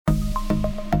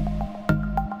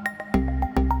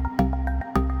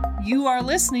You are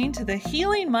listening to the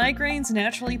Healing Migraines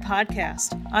Naturally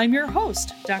podcast. I'm your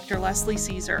host, Dr. Leslie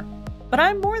Caesar. But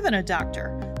I'm more than a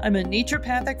doctor. I'm a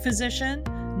naturopathic physician,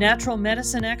 natural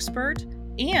medicine expert,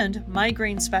 and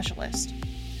migraine specialist.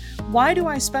 Why do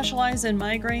I specialize in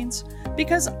migraines?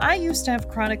 Because I used to have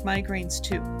chronic migraines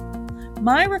too.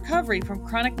 My recovery from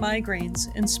chronic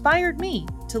migraines inspired me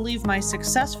to leave my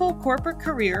successful corporate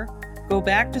career, go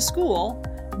back to school,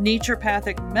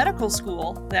 naturopathic medical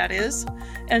school, that is,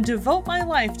 and devote my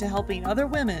life to helping other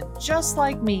women just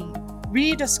like me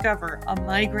rediscover a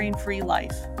migraine-free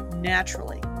life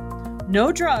naturally.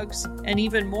 No drugs, and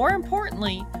even more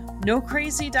importantly, no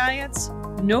crazy diets,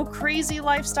 no crazy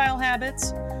lifestyle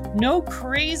habits, no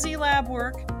crazy lab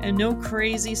work, and no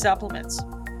crazy supplements.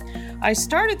 I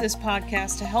started this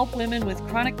podcast to help women with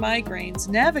chronic migraines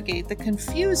navigate the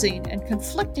confusing and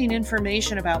conflicting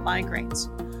information about migraines,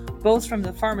 both from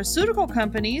the pharmaceutical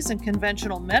companies and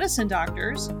conventional medicine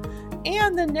doctors,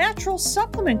 and the natural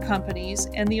supplement companies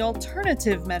and the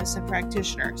alternative medicine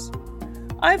practitioners.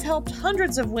 I've helped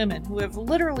hundreds of women who have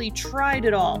literally tried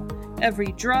it all: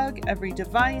 every drug, every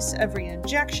device, every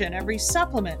injection, every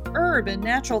supplement, herb, and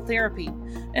natural therapy,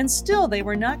 and still they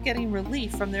were not getting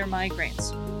relief from their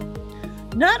migraines.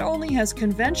 Not only has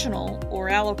conventional or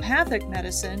allopathic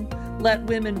medicine let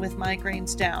women with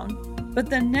migraines down, but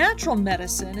the natural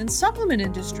medicine and supplement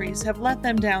industries have let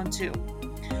them down too.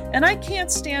 And I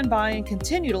can't stand by and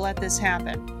continue to let this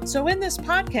happen. So in this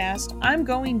podcast, I'm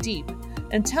going deep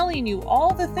and telling you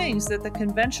all the things that the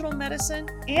conventional medicine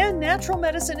and natural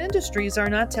medicine industries are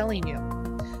not telling you.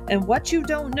 And what you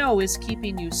don't know is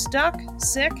keeping you stuck,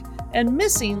 sick, and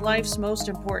missing life's most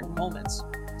important moments.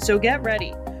 So get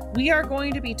ready. We are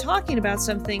going to be talking about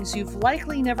some things you've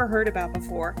likely never heard about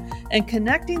before and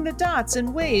connecting the dots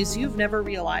in ways you've never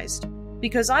realized.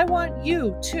 Because I want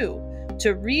you, too,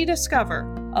 to rediscover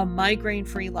a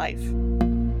migraine-free life.